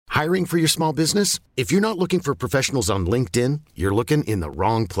Hiring for your small business? If you're not looking for professionals on LinkedIn, you're looking in the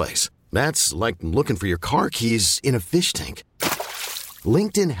wrong place. That's like looking for your car keys in a fish tank.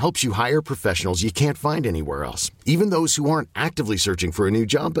 LinkedIn helps you hire professionals you can't find anywhere else, even those who aren't actively searching for a new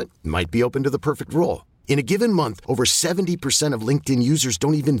job but might be open to the perfect role. In a given month, over 70% of LinkedIn users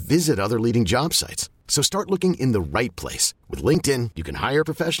don't even visit other leading job sites. So start looking in the right place. With LinkedIn, you can hire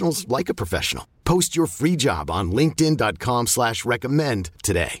professionals like a professional. Post your free job on linkedin.com/recommend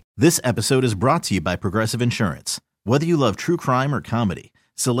today. This episode is brought to you by Progressive Insurance. Whether you love true crime or comedy,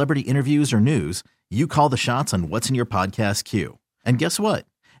 celebrity interviews or news, you call the shots on what's in your podcast queue. And guess what?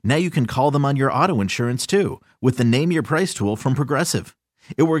 Now you can call them on your auto insurance too with the Name Your Price tool from Progressive.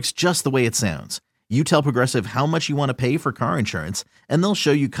 It works just the way it sounds. You tell Progressive how much you want to pay for car insurance, and they'll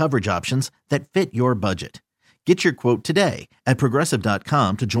show you coverage options that fit your budget. Get your quote today at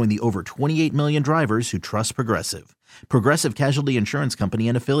Progressive.com to join the over 28 million drivers who trust Progressive. Progressive Casualty Insurance Company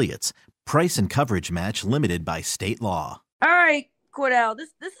and Affiliates. Price and coverage match limited by state law. All right, Cordell,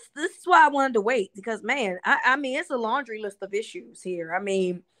 this is why I wanted to wait because, man, I mean, it's a laundry list of issues here. I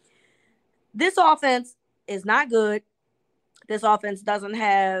mean, this offense is not good. This offense doesn't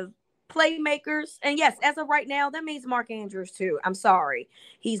have playmakers. And yes, as of right now, that means Mark Andrews too. I'm sorry.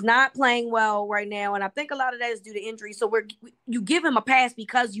 He's not playing well right now. And I think a lot of that is due to injury. So you give him a pass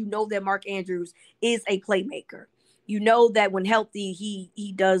because you know that Mark Andrews is a playmaker. You know that when healthy,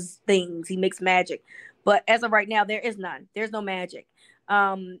 he does things. He makes magic. But as of right now, there is none. There's no magic.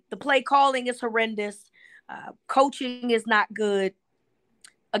 The play calling is horrendous. Coaching is not good.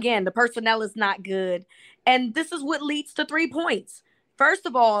 Again, the personnel is not good. And this is what leads to 3 points. First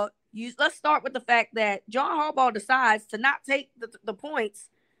of all, let's start with the fact that John Harbaugh decides to not take the points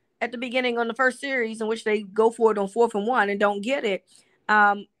at the beginning on the first series in which they go for it on 4th and 1 and don't get it.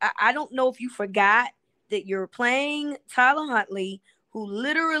 I don't know if you forgot that you're playing Tyler Huntley, who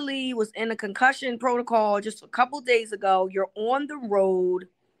literally was in a concussion protocol just a couple days ago. You're on the road.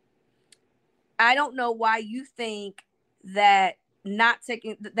 I don't know why you think that not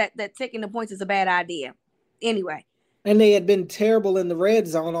taking that taking the points is a bad idea. Anyway. And they had been terrible in the red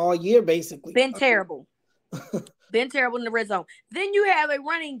zone all year, basically. Been terrible. Been terrible in the red zone. Then you have a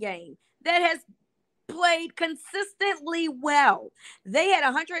running game that has played consistently well. They had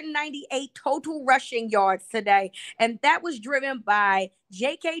 198 total rushing yards today, and that was driven by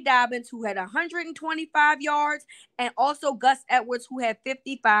J.K. Dobbins, who had 125 yards, and also Gus Edwards, who had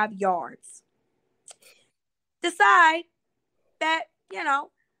 55 yards. Decide that,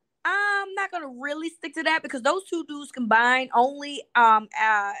 I'm not going to really stick to that because those two dudes combined only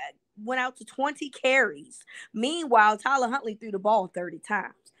went out to 20 carries. Meanwhile, Tyler Huntley threw the ball 30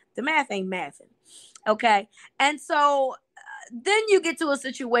 times. The math ain't mathing. Okay. And so then you get to a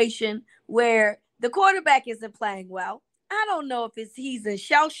situation where the quarterback isn't playing well. I don't know if he's in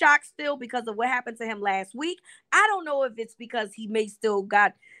shell shock still because of what happened to him last week. I don't know if it's because he may still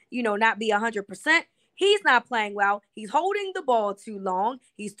not be 100%. He's not playing well. He's holding the ball too long.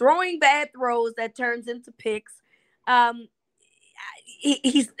 He's throwing bad throws that turns into picks.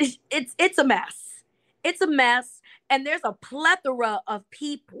 It's a mess. It's a mess. And there's a plethora of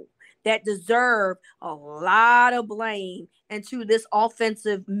people that deserve a lot of blame into this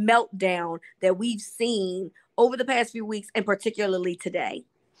offensive meltdown that we've seen over the past few weeks and particularly today.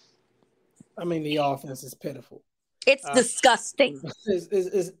 I mean, the offense is pitiful. It's disgusting.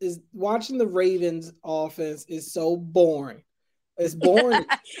 Is watching the Ravens offense is so boring. It's boring.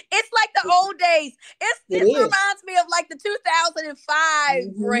 It's like the old days. It reminds me of like the 2005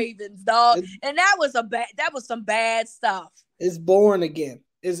 Ravens, dog. And that was some bad stuff. It's boring again.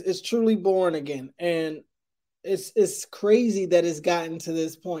 It's truly boring again. And it's crazy that it's gotten to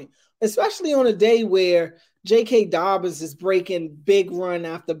this point, especially on a day where J.K. Dobbins is breaking big run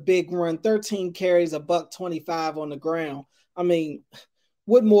after big run, 13 carries, $125 on the ground. I mean,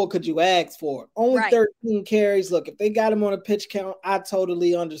 what more could you ask for? Only 13 carries. Look, if they got him on a pitch count, I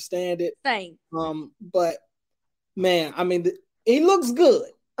totally understand it. Same. But man, I mean, he looks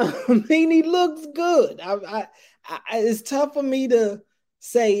good. I mean, he looks good. It's tough for me to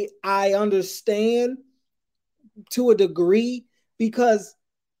say I understand to a degree because,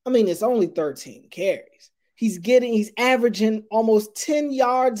 I mean, it's only 13 carries. He's averaging almost 10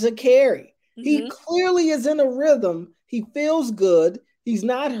 yards a carry. Mm-hmm. He clearly is in a rhythm. He feels good. He's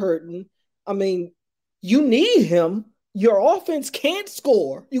not hurting. I mean, you need him. Your offense can't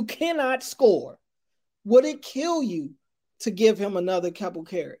score. You cannot score. Would it kill you to give him another couple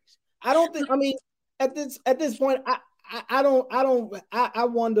carries? I don't think. I mean, at this point, I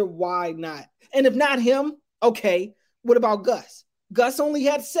wonder why not. And if not him, okay. What about Gus? Gus only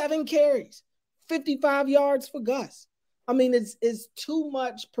had 7 carries, 55 yards for Gus. I mean, it's too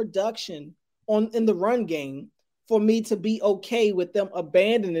much production in the run game for me to be okay with them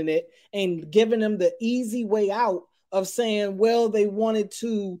abandoning it and giving them the easy way out of saying, well, they wanted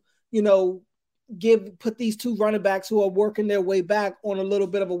to, put these two running backs who are working their way back on a little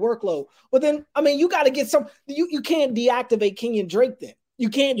bit of a workload. But then, I mean, you got to get you can't deactivate Kenyon Drake then. You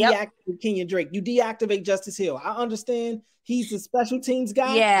can't deactivate Kenyon Drake. You deactivate Justice Hill. I understand he's a special teams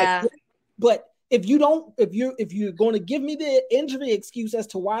guy. Yeah. But if you're going to give me the injury excuse as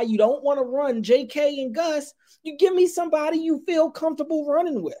to why you don't want to run JK and Gus, you give me somebody you feel comfortable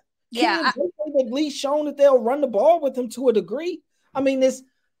running with. Yeah. They've at least shown that they'll run the ball with him to a degree. I mean,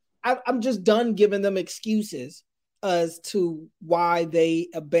 I'm just done giving them excuses as to why they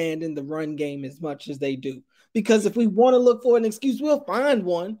abandon the run game as much as they do. Because if we want to look for an excuse, we'll find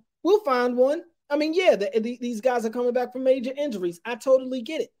one. I mean, yeah, these guys are coming back from major injuries. I totally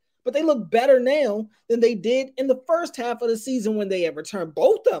get it. But they look better now than they did in the first half of the season when they had returned.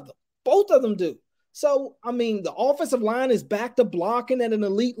 Both of them do. So, I mean, the offensive line is back to blocking at an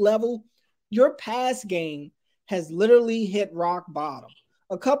elite level. Your pass game has literally hit rock bottom.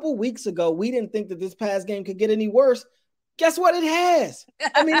 A couple weeks ago, we didn't think that this pass game could get any worse. Guess what? It has.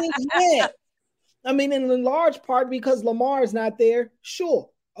 I mean, it has. I mean, in large part because Lamar is not there. Sure.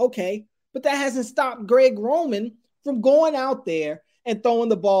 Okay. But that hasn't stopped Greg Roman from going out there and throwing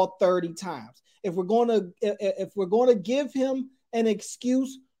the ball 30 times. If we're going to give him an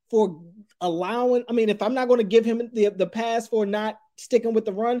excuse for allowing, I mean, if I'm not going to give him the pass for not sticking with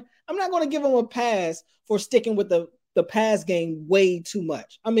the run, I'm not going to give him a pass for sticking with the pass game way too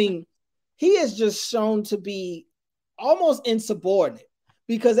much. I mean, he is just shown to be almost insubordinate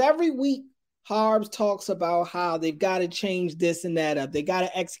because every week Harbs talks about how they've got to change this and that up. They got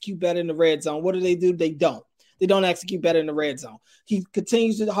to execute better in the red zone. What do? They don't. They don't execute better in the red zone.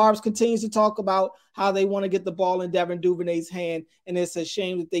 Harbs continues to talk about how they want to get the ball in Devin Duvernay's hand, and it's a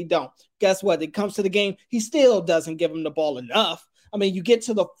shame that they don't. Guess what? It comes to the game, he still doesn't give him the ball enough. I mean, you get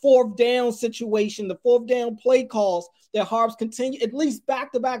to the fourth down situation, the fourth down play calls that Harbs continue, at least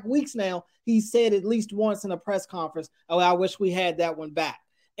back-to-back weeks now, he said at least once in a press conference, oh, I wish we had that one back.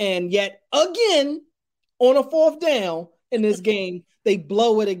 And yet, again, on a fourth down in this game, they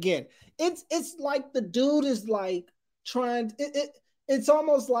blow it again. It's like the dude is like trying. It's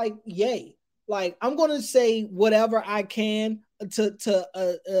almost like, yay. Like, I'm going to say whatever I can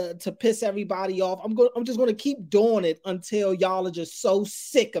to piss everybody off. I'm just going to keep doing it until y'all are just so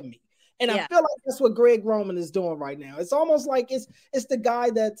sick of me. And I feel like that's what Greg Roman is doing right now. It's almost like it's the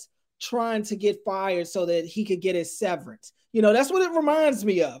guy that's trying to get fired so that he could get his severance. That's what it reminds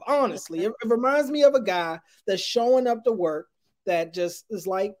me of, honestly. It reminds me of a guy that's showing up to work that just is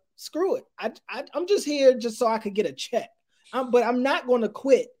like, screw it. I'm just here just so I could get a check. But I'm not going to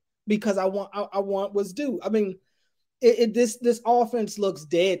quit because I want what's due. I mean, this offense looks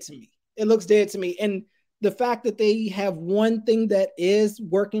dead to me. It looks dead to me. And the fact that they have one thing that is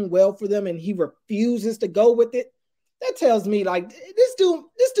working well for them and he refuses to go with it, that tells me like this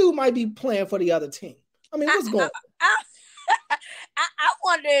dude might be playing for the other team. I mean, what's going on? I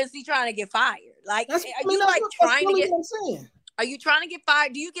wonder, is he trying to get fired? Like, are you trying to get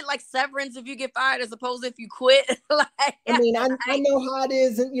fired? Do you get like severance if you get fired as opposed to if you quit? Like, I mean, I know how it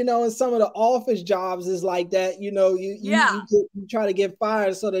is, and in some of the office jobs is like that. You try to get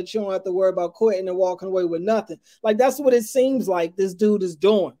fired so that you don't have to worry about quitting and walking away with nothing. Like, that's what it seems like this dude is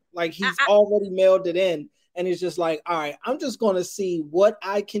doing. Like, he's already mailed it in, and he's just like, all right, I'm just going to see what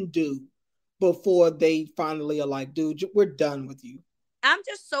I can do before they finally are like, dude, we're done with you. I'm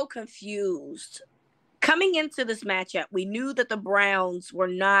just so confused. Coming into this matchup, we knew that the Browns were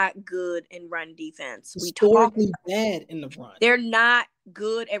not good in run defense. Historically bad in the run. They're not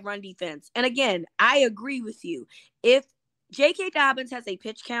good at run defense. And again, I agree with you. If J.K. Dobbins has a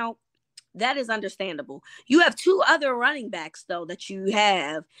pitch count, that is understandable. You have two other running backs, though, that you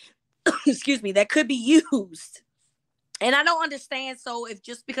have, excuse me, that could be used. And I don't understand. So if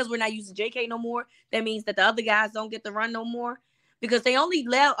just because we're not using J.K. no more, that means that the other guys don't get to run no more. Because they only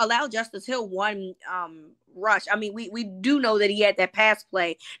allow Justice Hill one rush. I mean, we do know that he had that pass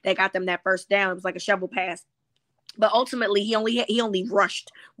play that got them that first down. It was like a shovel pass. But ultimately, he only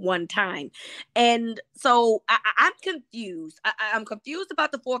rushed one time. And so I'm confused. I'm confused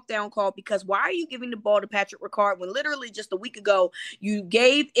about the fourth down call because why are you giving the ball to Patrick Ricard when literally just a week ago you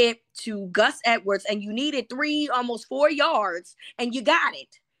gave it to Gus Edwards and you needed 3, almost 4 yards and you got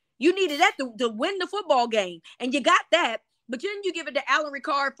it. You needed that to win the football game and you got that. But then you give it to Alan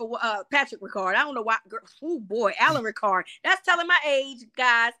Ricard for Patrick Ricard. I don't know why. Oh, boy, Alan Ricard. That's telling my age,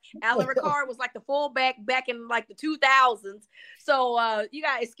 guys. Alan Ricard was like the fullback back in like the 2000s. So you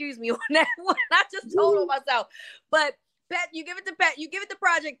got to excuse me on that one. I just told on myself. But Pat, you give it to Pat, you give it to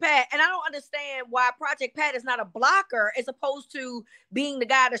Project Pat, and I don't understand why Project Pat is not a blocker as opposed to being the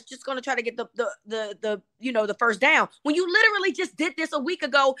guy that's just going to try to get the first down. When you literally just did this a week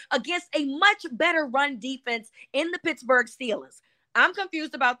ago against a much better run defense in the Pittsburgh Steelers. I'm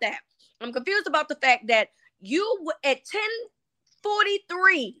confused about that. I'm confused about the fact that you at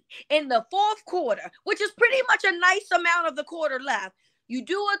 10:43 in the fourth quarter, which is pretty much a nice amount of the quarter left. You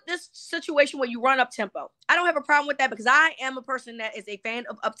do this situation where you run up tempo. I don't have a problem with that because I am a person that is a fan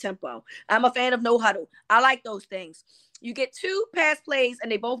of up tempo. I'm a fan of no huddle. I like those things. You get 2 pass plays and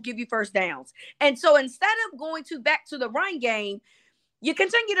they both give you first downs. And so instead of going back to the run game, you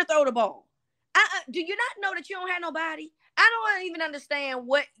continue to throw the ball. Do you not know that you don't have nobody? I don't even understand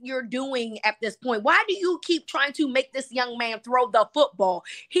what you're doing at this point. Why do you keep trying to make this young man throw the football?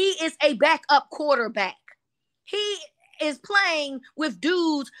 He is a backup quarterback. He is playing with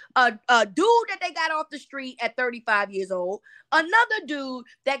dudes, a dude that they got off the street at 35 years old, another dude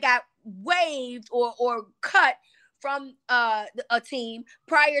that got waived or cut from a team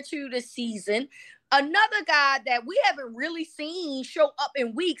prior to the season, another guy that we haven't really seen show up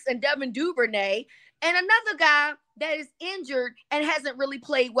in weeks, and Devin Duvernay, and another guy that is injured and hasn't really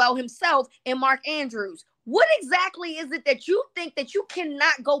played well himself in Mark Andrews. What exactly is it that you think that you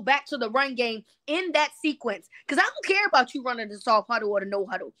cannot go back to the run game in that sequence? Because I don't care about you running the soft huddle or the no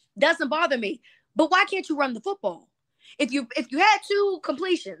huddle. Doesn't bother me. But why can't you run the football? If you had 2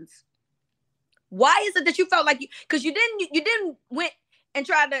 completions, why is it that you felt like because you didn't went and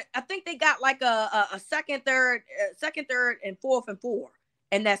try to, I think they got like a second, third, and fourth and 4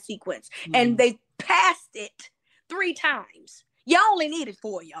 in that sequence. Mm-hmm. And they passed it 3 times. You only needed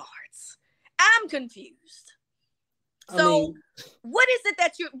 4 yards. I'm confused. So what is it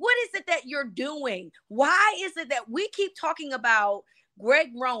that you're doing? Why is it that we keep talking about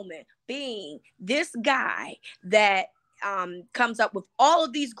Greg Roman being this guy that comes up with all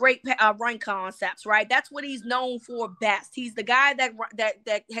of these great run concepts, right? That's what he's known for best. He's the guy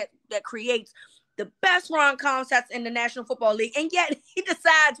that creates the best run concepts in the National Football League, and yet he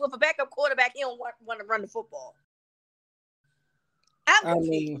decides with a backup quarterback he don't want to run the football. I'm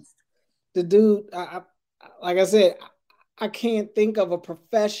confused. The dude, like I said, I can't think of a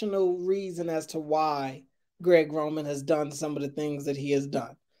professional reason as to why Greg Roman has done some of the things that he has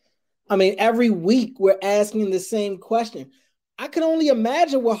done. I mean, every week we're asking the same question. I can only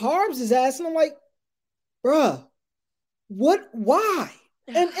imagine what Harbs is asking. I'm like, bruh, why?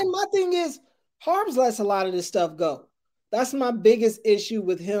 And my thing is, Harbs lets a lot of this stuff go. That's my biggest issue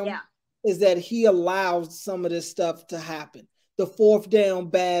with him, is that he allows some of this stuff to happen. The 4th down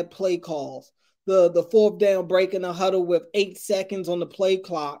bad play calls, the 4th down breaking the huddle with 8 seconds on the play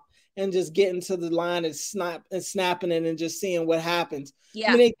clock and just getting to the line and snapping it and just seeing what happens. Yeah.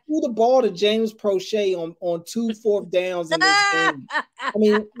 I mean, they threw the ball to James Prochet on 2 4th downs in this game. I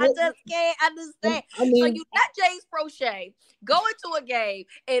mean, I just can't understand. So you let James Prochet go into a game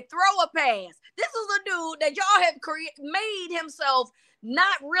and throw a pass. This is a dude that y'all have made himself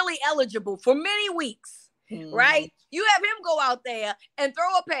not really eligible for many weeks. Right? You have him go out there and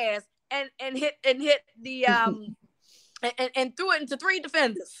throw a pass and hit the and threw it into 3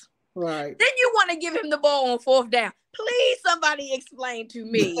 defenders. Right. Then you want to give him the ball on 4th down. Please, somebody explain to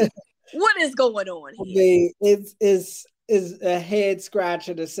me what is going on here. I mean, it's a head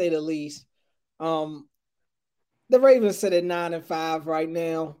scratcher to say the least. The Ravens sit at 9-5 right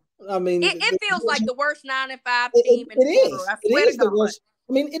now. I mean, it feels like the worst 9-5 team in the world. I swear to God.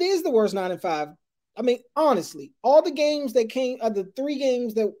 I mean, it is the worst 9-5. I mean, honestly, all the games that came, the 3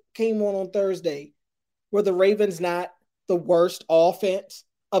 games that came on Thursday, were the Ravens not the worst offense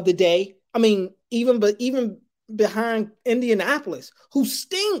of the day? I mean, even behind Indianapolis, who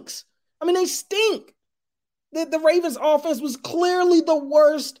stinks. I mean, they stink. The Ravens offense was clearly the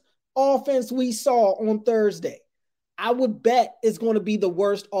worst offense we saw on Thursday. I would bet it's going to be the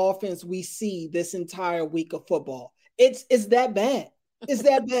worst offense we see this entire week of football. It's that bad. It's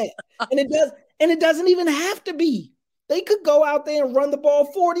that bad. And it doesn't even have to be. They could go out there and run the ball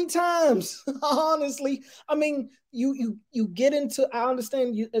 40 times. Honestly, I mean, you get into. I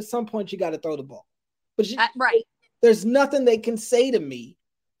understand you at some point you got to throw the ball, but right. There's nothing they can say to me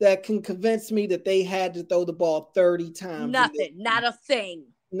that can convince me that they had to throw the ball 30 times. Nothing, not a thing.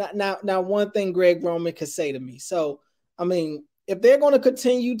 Now, one thing Greg Roman could say to me. So, I mean, if they're going to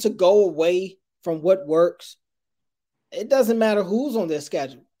continue to go away from what works, it doesn't matter who's on their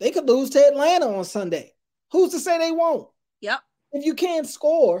schedule. They could lose to Atlanta on Sunday. Who's to say they won't? Yep. If you can't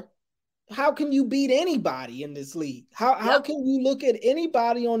score, how can you beat anybody in this league? How can you look at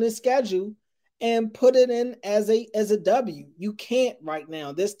anybody on this schedule and put it in as a W? You can't right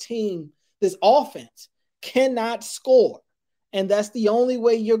now. This team, this offense cannot score. And that's the only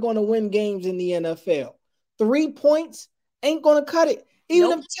way you're going to win games in the NFL. 3 points ain't going to cut it.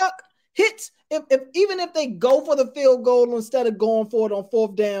 Even if Tuck hits, even if they go for the field goal instead of going for it on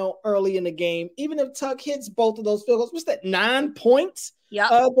 4th down early in the game, even if Tuck hits both of those field goals, what's that, 9 points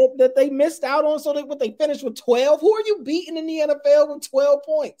that they missed out on? So they finished with 12. Who are you beating in the NFL with 12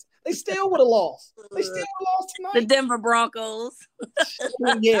 points? They still would have lost. They still would have lost tonight. The Denver Broncos.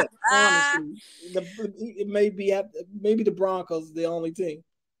 Yeah, honestly. It may be maybe the Broncos the only team.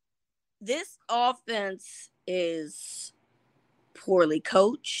 This offense is poorly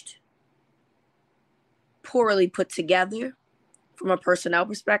coached, poorly put together from a personnel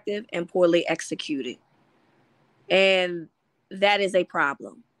perspective, and poorly executed. And that is a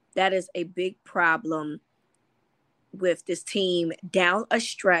problem. That is a big problem with this team down a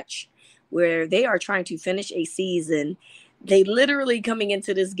stretch where they are trying to finish a season. They literally, coming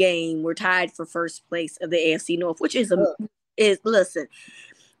into this game, were tied for first place of the AFC North, which is listen,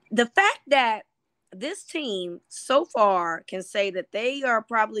 the fact that this team so far can say that they are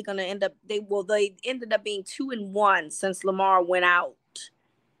probably going to end up, they ended up being 2-1 since Lamar went out,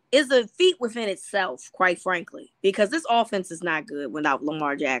 is a feat within itself, quite frankly, because this offense is not good without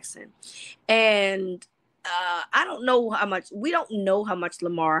Lamar Jackson. And we don't know how much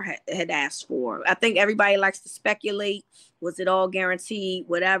Lamar had asked for. I think everybody likes to speculate. Was it all guaranteed?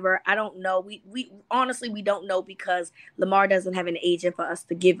 Whatever. I don't know. We honestly, we don't know because Lamar doesn't have an agent for us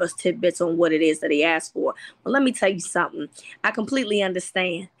to give us tidbits on what it is that he asked for. Well, let me tell you something. I completely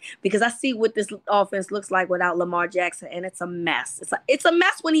understand because I see what this offense looks like without Lamar Jackson, and it's a mess. It's a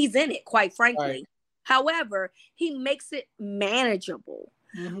mess when he's in it, quite frankly. Right. However, he makes it manageable.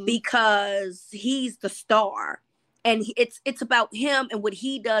 Mm-hmm. Because he's the star, and it's about him and what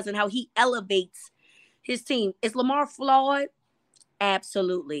he does and how he elevates his team. Is Lamar flawed?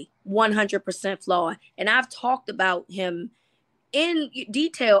 Absolutely, 100% flawed. And I've talked about him in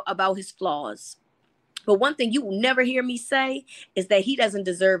detail about his flaws. But one thing you will never hear me say is that he doesn't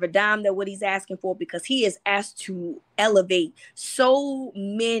deserve a dime that what he's asking for, because he is asked to elevate so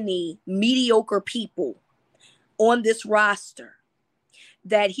many mediocre people on this roster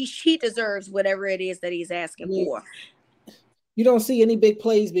that he deserves whatever it is that he's asking for. You don't see any big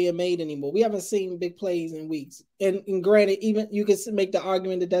plays being made anymore. We haven't seen big plays in weeks. And granted, even you can make the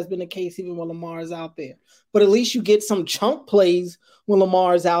argument that that's been the case even when Lamar is out there. But at least you get some chunk plays when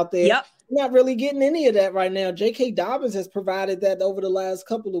Lamar is out there. Yep. You're not really getting any of that right now. J.K. Dobbins has provided that over the last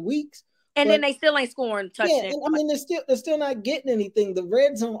couple of weeks. And then they still ain't scoring touchdowns. Yeah, I mean, they're still not getting anything. The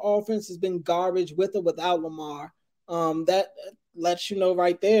red zone offense has been garbage with or without Lamar. That lets you know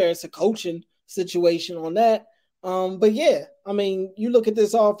right there it's a coaching situation on that. But yeah, I mean, you look at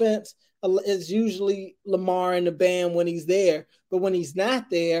this offense, it's usually Lamar and the band when he's there, but when he's not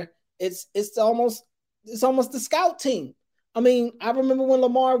there, it's almost the scout team. I mean, I remember when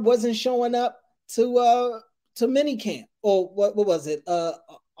Lamar wasn't showing up to minicamp, or what was it?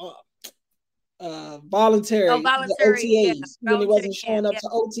 Voluntary OTAs, yeah, when he wasn't showing up to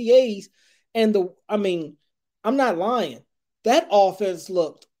OTAs. And I'm not lying. That offense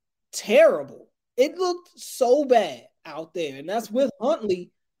looked terrible. It looked so bad out there. And that's with Huntley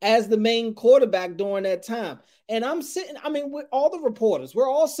as the main quarterback during that time. And with all the reporters, we're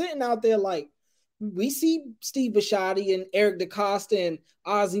all sitting out there like, we see Steve Bisciotti and Eric DeCosta and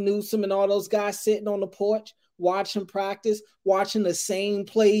Ozzie Newsome and all those guys sitting on the porch, watching practice, watching the same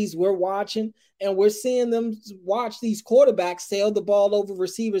plays we're watching. And we're seeing them watch these quarterbacks sail the ball over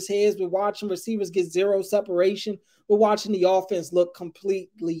receivers' heads. We're watching receivers get zero separation. We're watching the offense look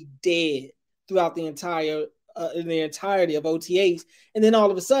completely dead throughout the entirety of OTAs. And then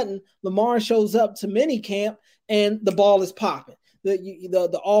all of a sudden, Lamar shows up to minicamp and the ball is popping.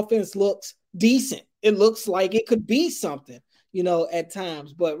 The offense looks decent. It looks like it could be something, at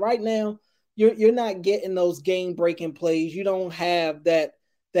times. But right now, you're not getting those game-breaking plays. You don't have that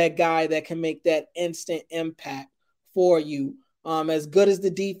guy that can make that instant impact for you. As good as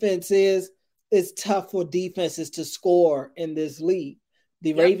the defense is, it's tough for defenses to score in this league.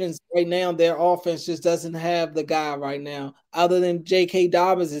 The Ravens right now, their offense just doesn't have the guy right now, other than J.K.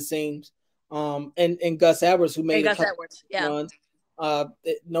 Dobbins, it seems, and Gus Edwards, who made runs.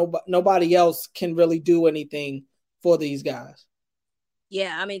 Nobody else can really do anything for these guys.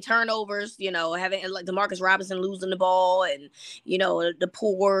 Yeah, I mean, turnovers, having like Demarcus Robinson losing the ball and, the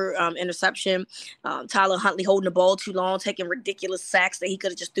poor interception, Tyler Huntley holding the ball too long, taking ridiculous sacks that he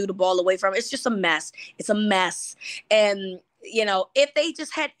could have just threw the ball away from. It's just a mess. It's a mess. And, if they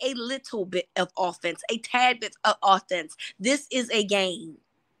just had a little bit of offense, a tad bit of offense, this is a game.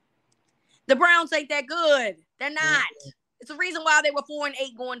 The Browns ain't that good. They're not. It's the reason why they were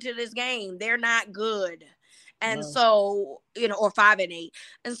 4-8 going to this game. They're not good. And so, or 5-8.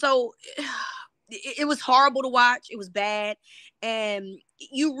 And so it was horrible to watch. It was bad. And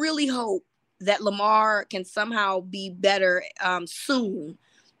you really hope that Lamar can somehow be better soon.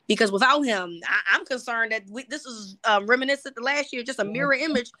 Because without him, I'm concerned that this is reminiscent to last year, just a mirror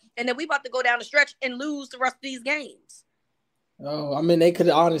image, and that we about to go down the stretch and lose the rest of these games. Oh, I mean, they could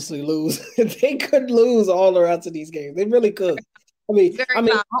honestly lose. They could lose all the rest of these games. They really could. I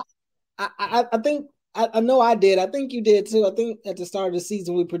think I know I did. I think you did too. I think at the start of the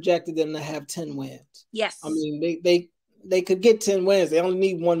season we projected them to have 10 wins. Yes. I mean, they could get 10 wins. They only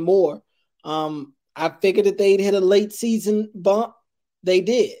need one more. I figured that they'd hit a late season bump. They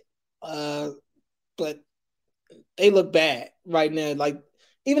did. But they look bad right now. Like,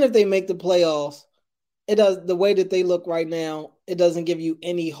 even if they make the playoffs, the way that they look right now, it doesn't give you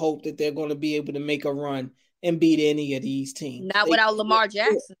any hope that they're going to be able to make a run and beat any of these teams. Not without Lamar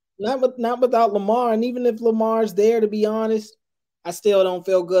Jackson. Not without Lamar. And even if Lamar's there, to be honest, I still don't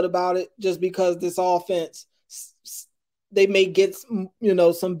feel good about it, just because this offense, they may get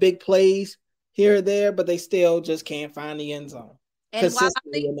some big plays here or there, but they still just can't find the end zone. And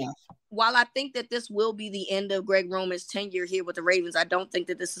while I think that this will be the end of Greg Roman's tenure here with the Ravens, I don't think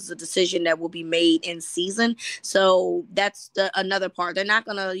that this is a decision that will be made in season. So that's another part. They're not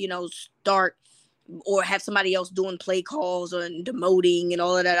going to, start or have somebody else doing play calls or demoting and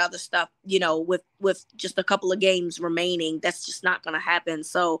all of that other stuff, with just a couple of games remaining. That's just not going to happen.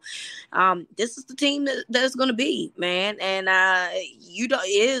 So this is the team that's going to be, man. And it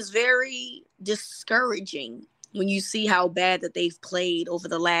is very discouraging when you see how bad that they've played over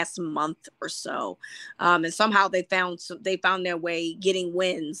the last month or so. And somehow they found their way getting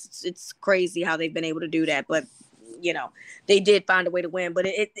wins. It's crazy how they've been able to do that. But, they did find a way to win. But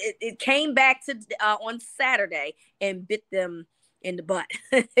it came back to on Saturday and bit them in the butt.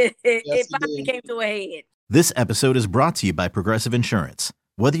 It finally came to a head. This episode is brought to you by Progressive Insurance.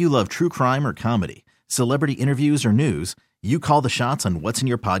 Whether you love true crime or comedy, celebrity interviews or news, you call the shots on what's in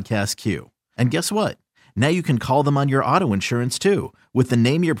your podcast queue. And guess what? Now you can call them on your auto insurance too, with the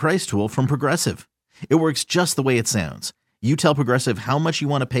Name Your Price tool from Progressive. It works just the way it sounds. You tell Progressive how much you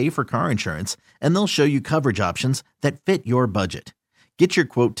want to pay for car insurance, and they'll show you coverage options that fit your budget. Get your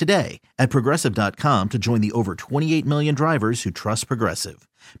quote today at Progressive.com to join the over 28 million drivers who trust Progressive.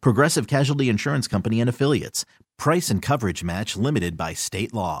 Progressive Casualty Insurance Company and Affiliates. Price and coverage match limited by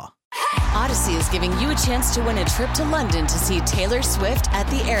state law. Odyssey is giving you a chance to win a trip to London to see Taylor Swift at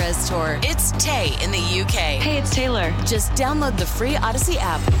the Eras Tour. It's Tay in the UK. Hey, it's Taylor. Just download the free Odyssey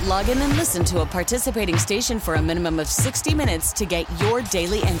app, log in and listen to a participating station for a minimum of 60 minutes to get your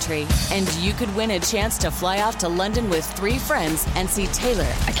daily entry. And you could win a chance to fly off to London with 3 friends and see Taylor.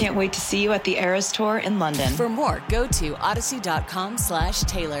 I can't wait to see you at the Eras Tour in London. For more, go to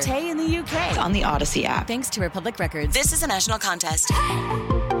odyssey.com/Taylor. Tay in the UK. It's on the Odyssey app. Thanks to Republic Records. This is a national contest.